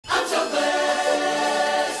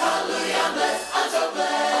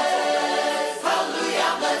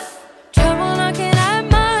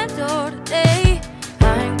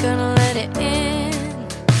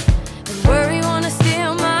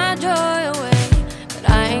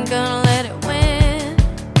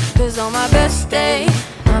day,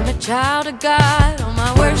 I'm a child of God. On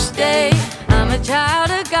my worst day, I'm a child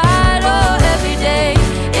of God. Oh, every day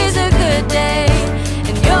is a good day,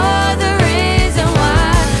 and you're the reason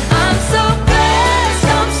why I'm so blessed.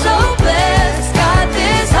 I'm so blessed. Got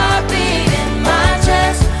this heartbeat in my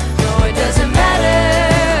chest. No, it doesn't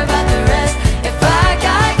matter about the rest. If I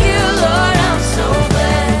got you, Lord, I'm so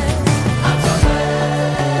blessed. I'm so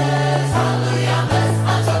blessed. Hallelujah, I'm blessed.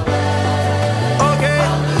 I'm so blessed. Okay.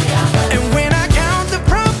 Hallelujah. And when I count the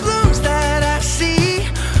problems that I see,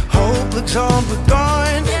 hope looks all but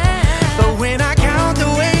gone. Yeah. But when I count the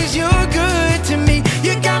ways you're good to me,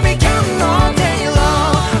 you got me counting all day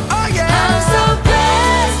long. Oh yeah. I'm so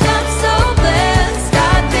blessed, I'm so blessed.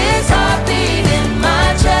 Got this heartbeat in my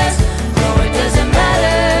chest. No, it doesn't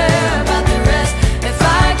matter about the rest. If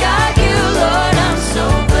I got you, Lord, I'm so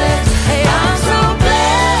blessed. Hey, I'm so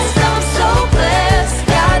blessed, I'm so blessed.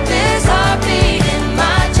 Got this heartbeat in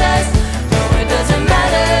my chest. No, it doesn't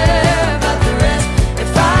matter about the rest.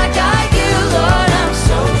 If I got you, Lord, I'm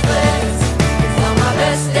so blessed. 'Cause on my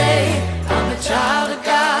best day, I'm a child of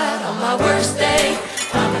God. On my worst day,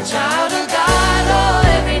 I'm a child of God.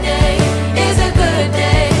 Oh, every day is a good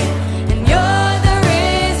day, and you're the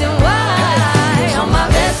reason why. On my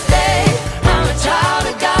best day, I'm a child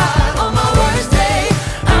of God. On my worst day,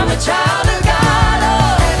 I'm a child of God.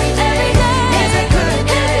 Oh, every day is a good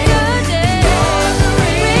day, and you're the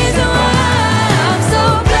reason why. I'm so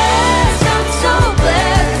blessed, I'm so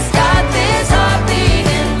blessed. Got this heartbeat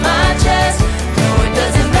in my chest. No, it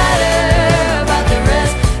doesn't matter about the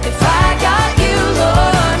rest. If I got you,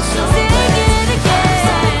 Lord, so sing it again.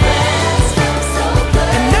 I'm so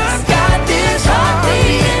blessed, And I've got this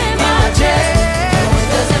heartbeat in my chest. no, it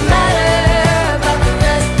doesn't matter about the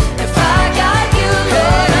rest. If I got you,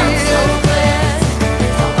 Lord, I'm so blessed.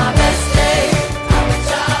 On my best day, I'm a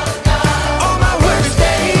child of God. On my worst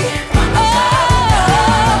day, Oh,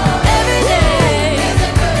 every day is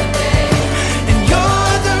a good day. and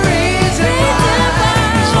you're the reason why.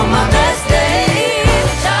 On my best day, I'm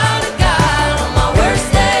a child of God. On my worst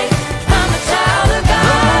day, I'm a child of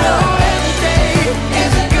God. Oh, every day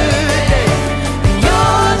is a good day.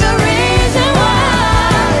 You're the reason why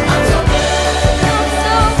I'm so blessed. I'm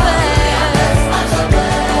so blessed. I'm so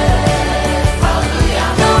blessed. Hallelujah.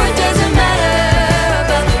 No, it doesn't matter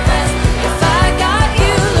about the rest. If I got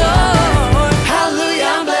you, Lord, hallelujah,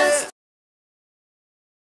 I'm blessed.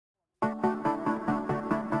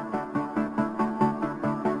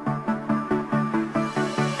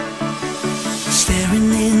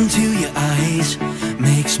 Staring into your eyes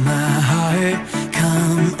makes my heart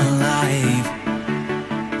come alive.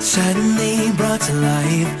 Suddenly brought to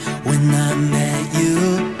life when I met you.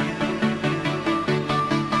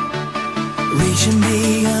 Reaching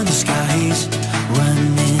beyond the skies,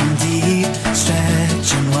 running deep,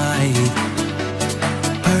 stretching wide.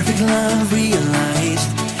 Perfect love realized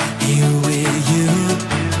here with you.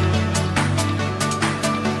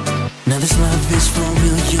 Now this love is for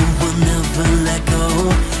real, you will never let go,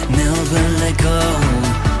 never let go.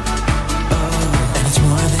 Oh, and it's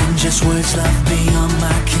more than just words, love beyond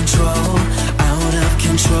my control, out of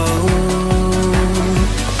control.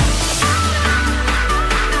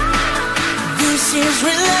 This is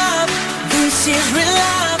real love, this is real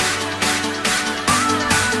love.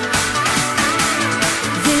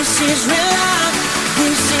 This is real love,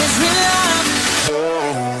 this is real love.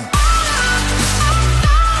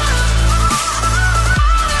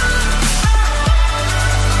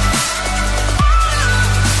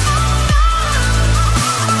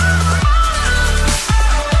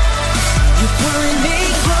 You're pulling me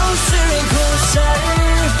closer and closer,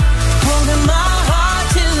 holding my heart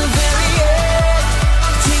to the very end.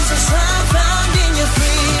 Jesus, I'm found in your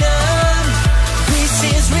freedom. This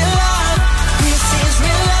is real love, this is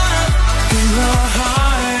real love. In your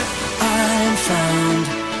heart, I'm found.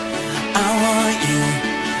 I want you,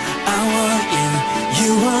 I want you.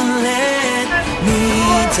 You won't let me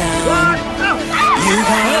down. You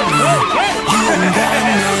got me, you got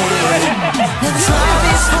me. Now this love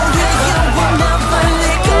is for real, you will never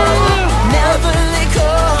let go, never let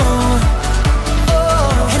go.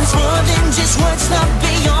 Oh, and it's more than just words, love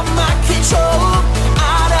beyond my control,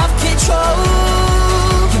 out of control.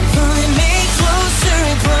 You're pulling me closer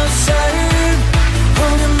and closer,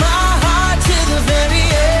 holding my heart to the very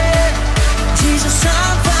end. Jesus,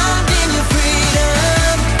 I'm found in your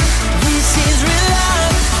freedom. This is real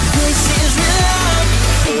love, this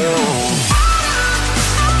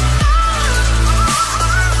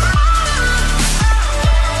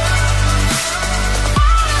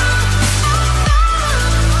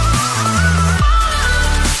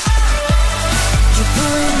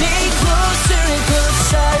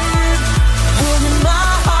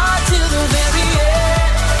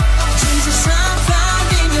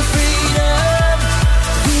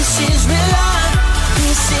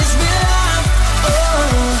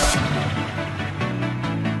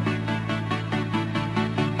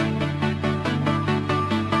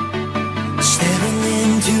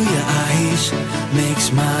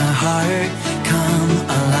watched my heart come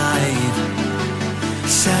alive.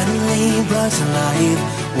 Suddenly brought to life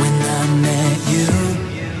when I met you.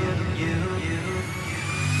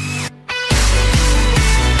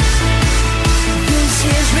 This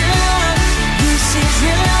is real love, this is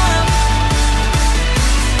real love.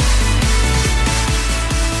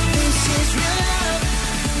 This is real love,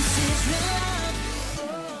 this is real love.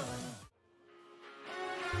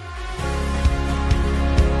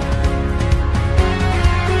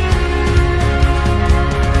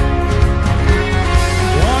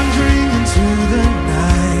 Wandering into the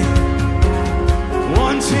night,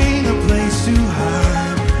 wanting a place to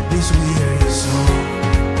hide this weary soul.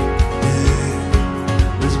 Yeah,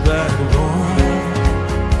 this vagabond.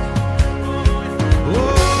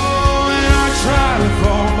 Oh, and I try with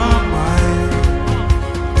all my might,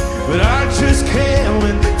 but I just can't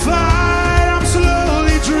win the fight. I'm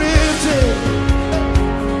slowly drifting,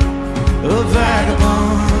 a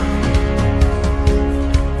vagabond.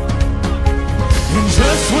 And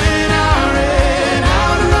just when I ran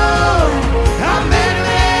out of road, I met a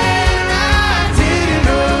man I didn't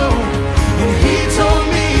know, and he told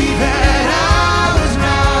me that I was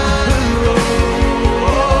not alone.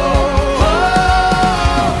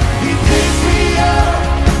 He picked me up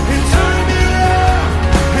and turned me around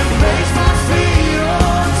and placed my feet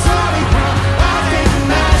on solid ground. I thank the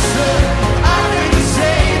Master, I thank the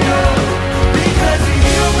Savior, because he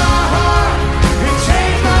healed my heart and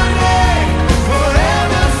changed my name.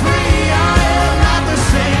 Forever free, I am not the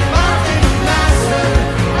same. I thank the Master,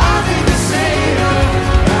 I thank the Savior,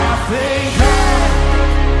 I thank God.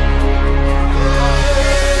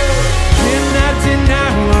 Cannot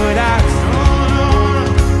deny what I saw.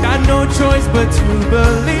 Got no choice but to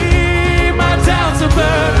believe. My doubts are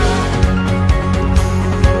burned.